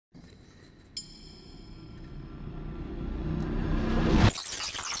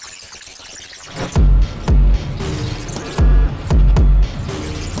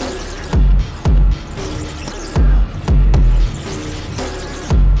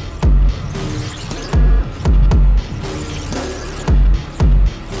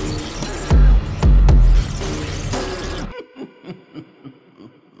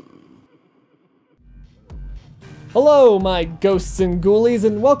Hello, my ghosts and ghoulies,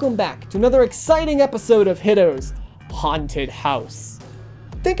 and welcome back to another exciting episode of Hito's Haunted House.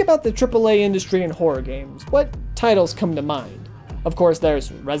 Think about the AAA industry in horror games. What titles come to mind? Of course,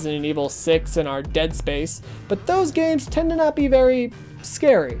 there's Resident Evil 6 and our Dead Space, but those games tend to not be very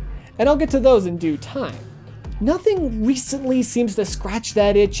scary, and I'll get to those in due time. Nothing recently seems to scratch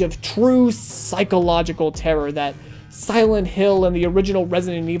that itch of true psychological terror that Silent Hill and the original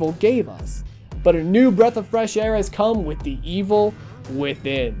Resident Evil gave us. But a new breath of fresh air has come with The Evil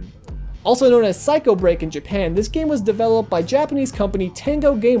Within. Also known as Psycho Break in Japan, this game was developed by Japanese company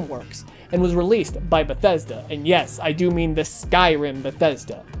Tango Gameworks and was released by Bethesda. And yes, I do mean the Skyrim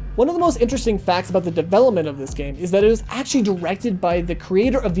Bethesda. One of the most interesting facts about the development of this game is that it was actually directed by the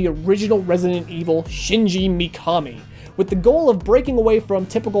creator of the original Resident Evil, Shinji Mikami, with the goal of breaking away from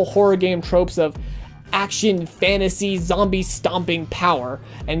typical horror game tropes of action, fantasy, zombie stomping power,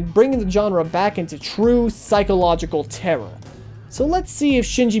 and bringing the genre back into true psychological terror. So let's see if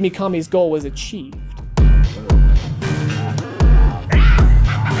Shinji Mikami's goal was achieved.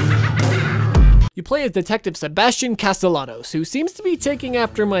 You play as Detective Sebastian Castellanos, who seems to be taking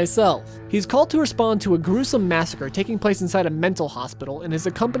after myself. He's called to respond to a gruesome massacre taking place inside a mental hospital and is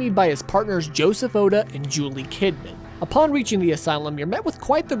accompanied by his partners Joseph Oda and Julie Kidman. Upon reaching the asylum, you're met with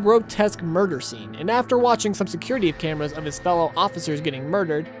quite the grotesque murder scene, and after watching some security cameras of his fellow officers getting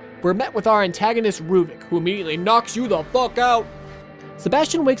murdered, we're met with our antagonist Ruvik, who immediately knocks you the fuck out.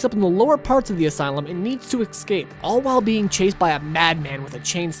 Sebastian wakes up in the lower parts of the asylum and needs to escape, all while being chased by a madman with a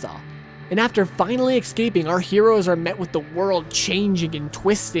chainsaw. And after finally escaping, our heroes are met with the world changing and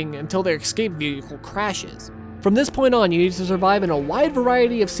twisting until their escape vehicle crashes. From this point on, you need to survive in a wide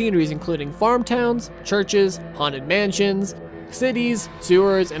variety of sceneries including farm towns, churches, haunted mansions, cities,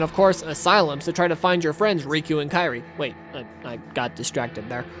 sewers, and of course asylums to try to find your friends Riku and Kairi. Wait, I got distracted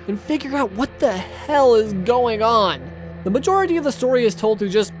there. And figure out what the hell is going on. The majority of the story is told through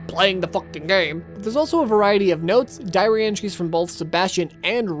just playing the fucking game, but there's also a variety of notes, diary entries from both Sebastian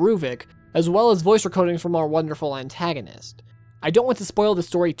and Ruvik, as well as voice recordings from our wonderful antagonist. I don't want to spoil the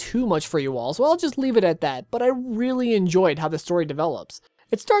story too much for you all, so I'll just leave it at that, but I really enjoyed how the story develops.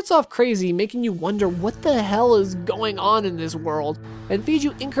 It starts off crazy, making you wonder what the hell is going on in this world, and feeds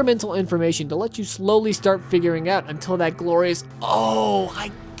you incremental information to let you slowly start figuring out until that glorious, oh,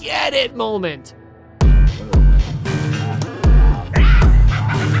 I get it moment.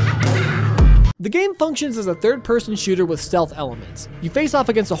 The game functions as a third-person shooter with stealth elements. You face off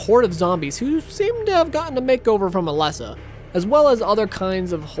against a horde of zombies who seem to have gotten a makeover from Alessa, as well as other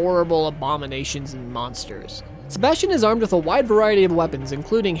kinds of horrible abominations and monsters. Sebastian is armed with a wide variety of weapons,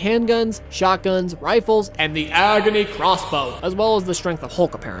 including handguns, shotguns, rifles, and the agony crossbow, as well as the strength of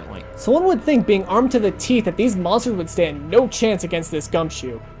Hulk apparently. So one would think being armed to the teeth that these monsters would stand no chance against this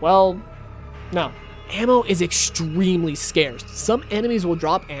gumshoe. Well, no. Ammo is extremely scarce. Some enemies will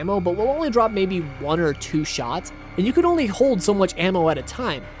drop ammo, but will only drop maybe 1 or 2 shots, and you can only hold so much ammo at a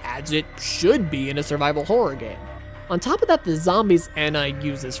time, as it should be in a survival horror game. On top of that, the zombies, and I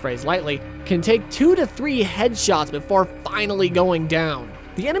use this phrase lightly, can take 2 to 3 headshots before finally going down.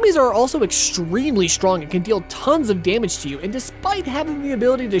 The enemies are also extremely strong and can deal tons of damage to you, and despite having the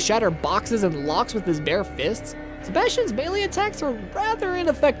ability to shatter boxes and locks with his bare fists, Sebastian's melee attacks are rather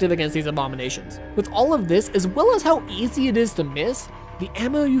ineffective against these abominations. With all of this, as well as how easy it is to miss, the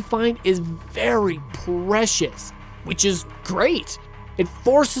ammo you find is very precious, which is great. It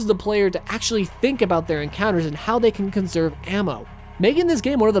forces the player to actually think about their encounters and how they can conserve ammo, making this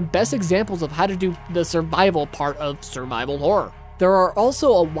game one of the best examples of how to do the survival part of survival horror. There are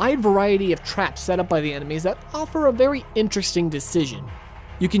also a wide variety of traps set up by the enemies that offer a very interesting decision.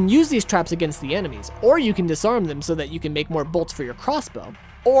 You can use these traps against the enemies, or you can disarm them so that you can make more bolts for your crossbow,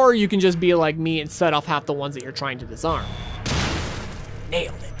 or you can just be like me and set off half the ones that you're trying to disarm.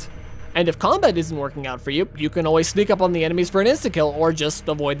 Nailed it. And if combat isn't working out for you, you can always sneak up on the enemies for an insta-kill or just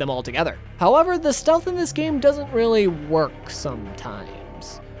avoid them altogether. However, the stealth in this game doesn't really work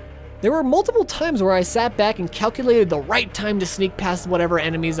sometimes. There were multiple times where I sat back and calculated the right time to sneak past whatever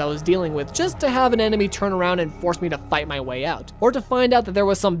enemies I was dealing with just to have an enemy turn around and force me to fight my way out, or to find out that there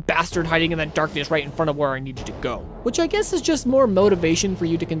was some bastard hiding in the darkness right in front of where I needed to go. Which I guess is just more motivation for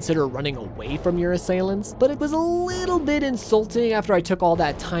you to consider running away from your assailants, but it was a little bit insulting after I took all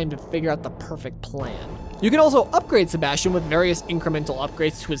that time to figure out the perfect plan. You can also upgrade Sebastian with various incremental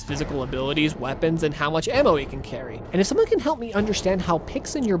upgrades to his physical abilities, weapons, and how much ammo he can carry. And if someone can help me understand how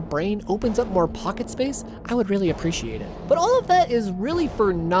picks in your brain opens up more pocket space, I would really appreciate it. But all of that is really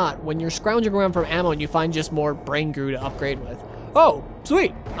for naught when you're scrounging around for ammo and you find just more brain goo to upgrade with. Oh,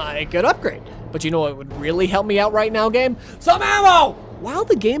 sweet, I could upgrade. But you know what would really help me out right now, game? Some ammo! While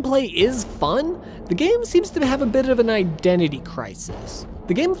the gameplay is fun, The game seems to have a bit of an identity crisis.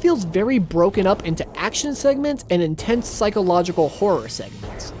 The game feels very broken up into action segments and intense psychological horror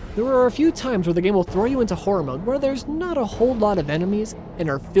segments. There are a few times where the game will throw you into horror mode where there's not a whole lot of enemies and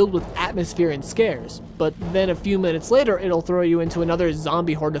are filled with atmosphere and scares, but then a few minutes later it'll throw you into another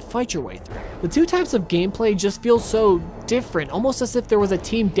zombie horde to fight your way through. The two types of gameplay just feel so different, almost as if there was a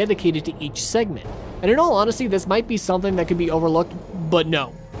team dedicated to each segment. And in all honesty, this might be something that could be overlooked, but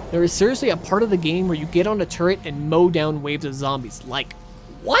no. There is seriously a part of the game where you get on a turret and mow down waves of zombies. Like,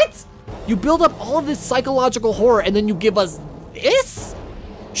 what? You build up all of this psychological horror and then you give us this?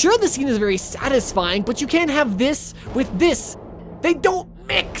 Sure, the scene is very satisfying, but you can't have this with this. They don't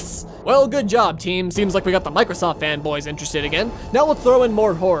mix. Well, good job, team. Seems like we got the Microsoft fanboys interested again. Now let's throw in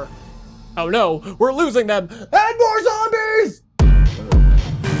more horror. Oh no, we're losing them. And more zombies!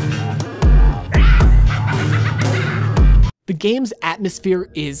 The game's atmosphere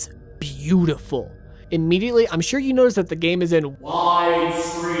is beautiful. Immediately, I'm sure you notice that the game is in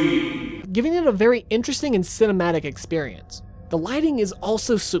widescreen, giving it a very interesting and cinematic experience. The lighting is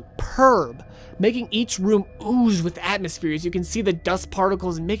also superb, making each room ooze with atmosphere as you can see the dust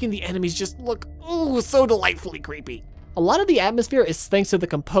particles and making the enemies just look so delightfully creepy. A lot of the atmosphere is thanks to the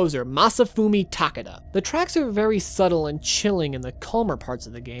composer, Masafumi Takeda. The tracks are very subtle and chilling in the calmer parts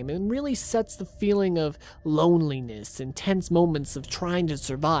of the game and really sets the feeling of loneliness, intense moments of trying to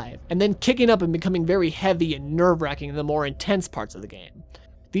survive, and then kicking up and becoming very heavy and nerve-wracking in the more intense parts of the game.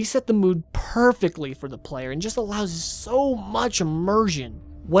 These set the mood perfectly for the player and just allows so much immersion.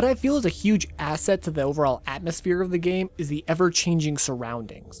 What I feel is a huge asset to the overall atmosphere of the game is the ever-changing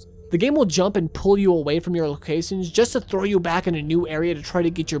surroundings. The game will jump and pull you away from your locations just to throw you back in a new area to try to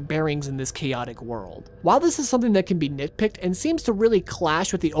get your bearings in this chaotic world. While this is something that can be nitpicked and seems to really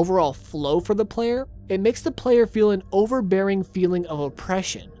clash with the overall flow for the player, it makes the player feel an overbearing feeling of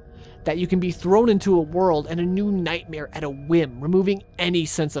oppression, that you can be thrown into a world and a new nightmare at a whim, removing any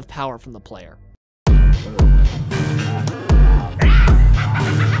sense of power from the player.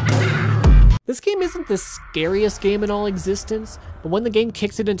 This game isn't the scariest game in all existence, but when the game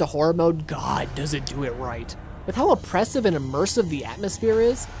kicks it into horror mode, God, does it do it right. With how oppressive and immersive the atmosphere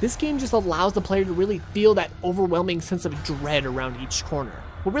is, this game just allows the player to really feel that overwhelming sense of dread around each corner.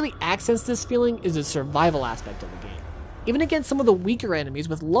 What really accents this feeling is the survival aspect of the game. Even against some of the weaker enemies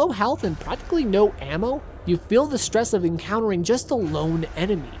with low health and practically no ammo, you feel the stress of encountering just a lone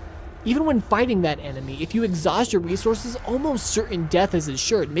enemy. Even when fighting that enemy, if you exhaust your resources, almost certain death is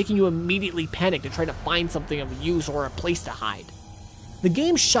assured, making you immediately panic to try to find something of use or a place to hide. The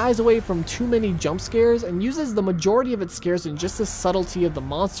game shies away from too many jump scares and uses the majority of its scares in just the subtlety of the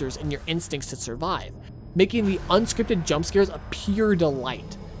monsters and your instincts to survive, making the unscripted jump scares a pure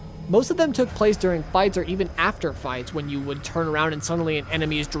delight. Most of them took place during fights or even after fights when you would turn around and suddenly an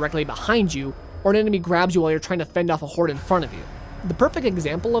enemy is directly behind you, or an enemy grabs you while you're trying to fend off a horde in front of you. The perfect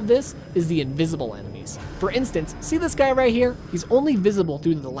example of this is the invisible enemies. For instance, see this guy right here? He's only visible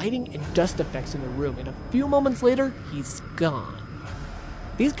through the lighting and dust effects in the room, and a few moments later, he's gone.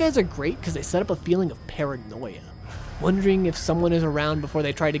 These guys are great because they set up a feeling of paranoia, wondering if someone is around before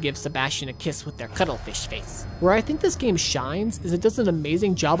they try to give Sebastian a kiss with their cuttlefish face. Where I think this game shines is it does an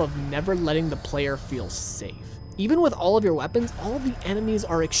amazing job of never letting the player feel safe. Even with all of your weapons, all of the enemies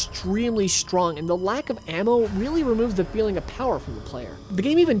are extremely strong, and the lack of ammo really removes the feeling of power from the player. The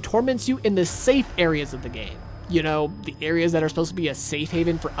game even torments you in the safe areas of the game. You know, the areas that are supposed to be a safe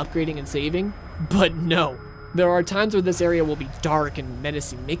haven for upgrading and saving. But no, there are times where this area will be dark and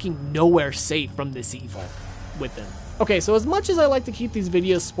menacing, making nowhere safe from this evil within. Okay, so as much as I like to keep these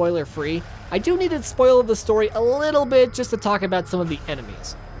videos spoiler free, I do need to spoil the story a little bit just to talk about some of the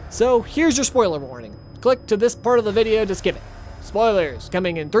enemies. So here's your spoiler warning. Click to this part of the video to skip it. Spoilers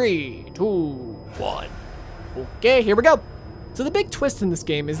coming in 3, 2, 1. Okay, here we go. So the big twist in this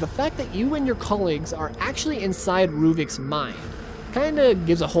game is the fact that you and your colleagues are actually inside Ruvik's mind. Kinda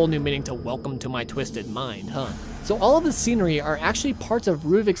gives a whole new meaning to welcome to my twisted mind, huh? So all of the scenery are actually parts of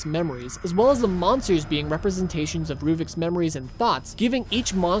Ruvik's memories, as well as the monsters being representations of Ruvik's memories and thoughts, giving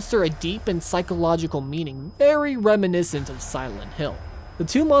each monster a deep and psychological meaning, very reminiscent of Silent Hill. The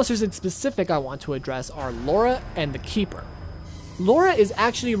two monsters in specific I want to address are Laura and the Keeper. Laura is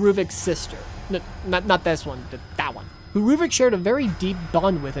actually Ruvik's sister. Not this one, that one. Who Ruvik shared a very deep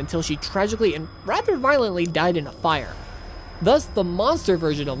bond with until she tragically and rather violently died in a fire. Thus, the monster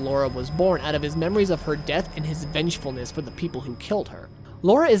version of Laura was born out of his memories of her death and his vengefulness for the people who killed her.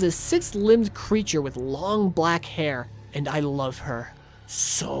 Laura is a 6-limbed creature with long black hair, and I love her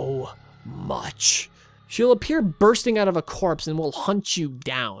so much. She'll appear bursting out of a corpse and will hunt you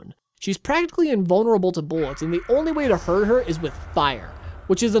down. She's practically invulnerable to bullets, and the only way to hurt her is with fire,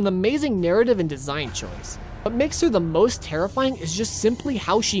 which is an amazing narrative and design choice. What makes her the most terrifying is just simply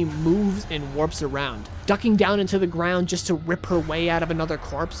how she moves and warps around, ducking down into the ground just to rip her way out of another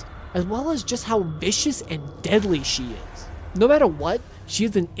corpse, as well as just how vicious and deadly she is. No matter what, she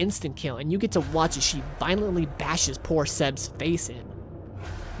is an instant kill, and you get to watch as she violently bashes poor Seb's face in.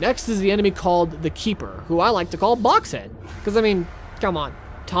 Next is the enemy called the Keeper, who I like to call Boxhead, because I mean, come on.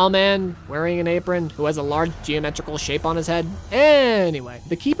 Tall man, wearing an apron, who has a large geometrical shape on his head. Anyway,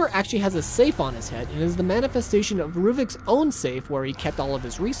 the Keeper actually has a safe on his head and is the manifestation of Ruvik's own safe where he kept all of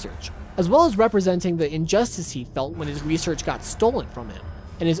his research, as well as representing the injustice he felt when his research got stolen from him,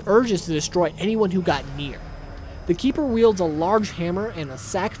 and his urges to destroy anyone who got near. The Keeper wields a large hammer and a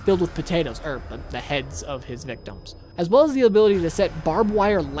sack filled with potatoes, or the heads of his victims, as well as the ability to set barbed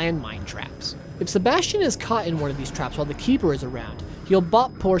wire landmine traps. If Sebastian is caught in one of these traps while the Keeper is around, he'll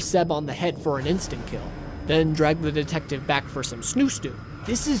bop poor Seb on the head for an instant kill, then drag the detective back for some snoo-stoo.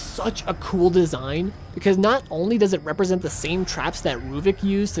 This is such a cool design, because not only does it represent the same traps that Ruvik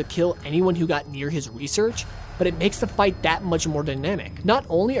used to kill anyone who got near his research, but it makes the fight that much more dynamic. Not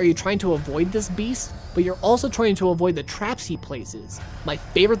only are you trying to avoid this beast, but you're also trying to avoid the traps he places. My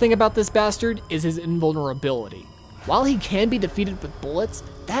favorite thing about this bastard is his invulnerability. While he can be defeated with bullets,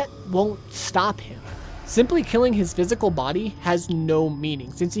 that won't stop him. Simply killing his physical body has no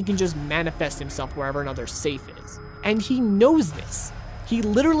meaning, since he can just manifest himself wherever another safe is. And he knows this. He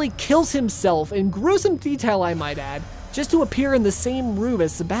literally kills himself in gruesome detail, I might add, just to appear in the same room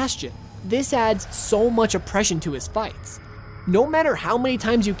as Sebastian. This adds so much oppression to his fights. No matter how many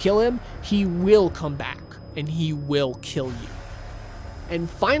times you kill him, he will come back, and he will kill you. And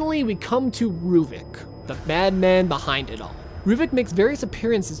finally, we come to Ruvik, the madman behind it all. Ruvik makes various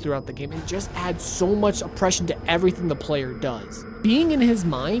appearances throughout the game and just adds so much oppression to everything the player does. Being in his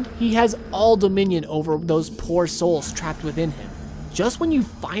mind, he has all dominion over those poor souls trapped within him. Just when you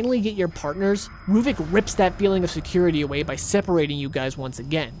finally get your partners, Ruvik rips that feeling of security away by separating you guys once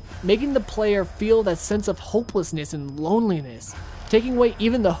again, making the player feel that sense of hopelessness and loneliness, taking away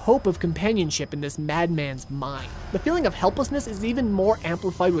even the hope of companionship in this madman's mind. The feeling of helplessness is even more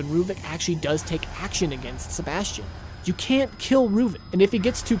amplified when Ruvik actually does take action against Sebastian. You can't kill Ruvik, and if he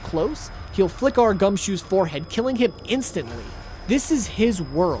gets too close, he'll flick our Gumshoe's forehead, killing him instantly. This is his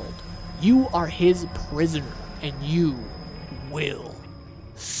world. You are his prisoner, and you will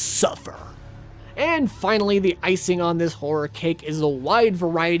suffer. And finally, the icing on this horror cake is a wide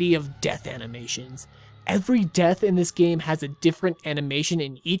variety of death animations. Every death in this game has a different animation,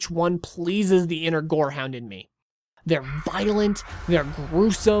 and each one pleases the inner gorehound in me. They're violent, they're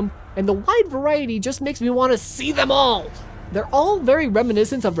gruesome, and the wide variety just makes me want to see them all! They're all very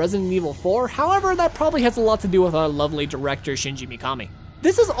reminiscent of Resident Evil 4, however that probably has a lot to do with our lovely director Shinji Mikami.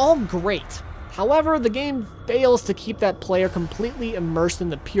 This is all great, however the game fails to keep that player completely immersed in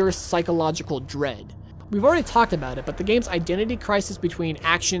the pure psychological dread. We've already talked about it, but the game's identity crisis between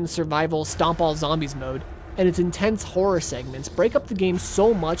action, survival, stomp all zombies mode, and its intense horror segments break up the game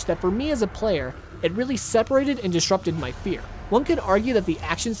so much that for me as a player, it really separated and disrupted my fear. One could argue that the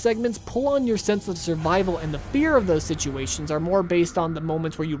action segments pull on your sense of survival, and the fear of those situations are more based on the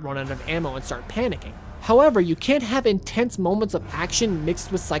moments where you run out of ammo and start panicking. However, you can't have intense moments of action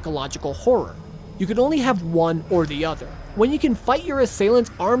mixed with psychological horror. You can only have one or the other. When you can fight your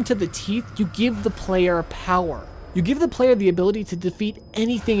assailants armed to the teeth, you give the player power. You give the player the ability to defeat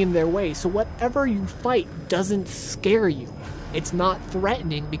anything in their way, so whatever you fight doesn't scare you. It's not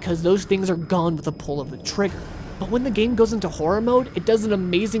threatening because those things are gone with the pull of the trigger. But when the game goes into horror mode, it does an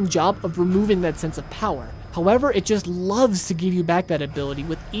amazing job of removing that sense of power. However, it just loves to give you back that ability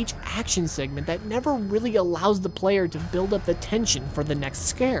with each action segment that never really allows the player to build up the tension for the next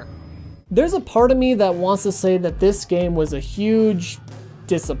scare. There's a part of me that wants to say that this game was a huge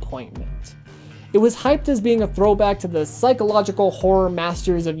disappointment. It was hyped as being a throwback to the psychological horror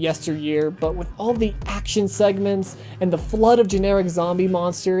masters of yesteryear, but with all the action segments and the flood of generic zombie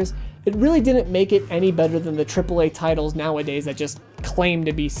monsters, it really didn't make it any better than the AAA titles nowadays that just claim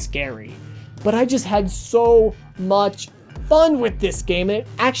to be scary. But I just had so much fun with this game, and it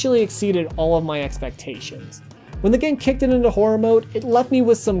actually exceeded all of my expectations. When the game kicked it into horror mode, it left me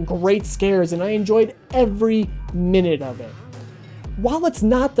with some great scares, and I enjoyed every minute of it. While it's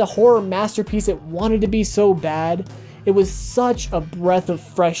not the horror masterpiece it wanted to be so bad, it was such a breath of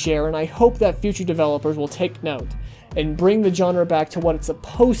fresh air, and I hope that future developers will take note and bring the genre back to what it's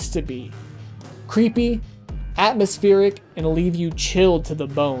supposed to be. Creepy, atmospheric, and leave you chilled to the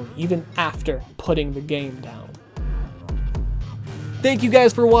bone even after putting the game down. Thank you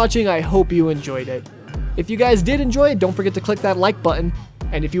guys for watching, I hope you enjoyed it. If you guys did enjoy it, don't forget to click that like button.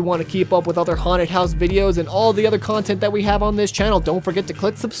 And if you want to keep up with other haunted house videos and all the other content that we have on this channel, don't forget to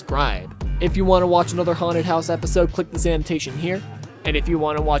click subscribe. If you want to watch another haunted house episode, click this annotation here. And if you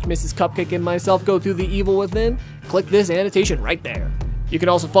want to watch Mrs. Cupcake and myself go through the evil within, click this annotation right there. You can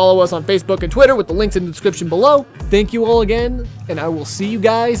also follow us on Facebook and Twitter with the links in the description below. Thank you all again, and I will see you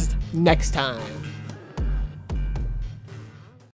guys next time.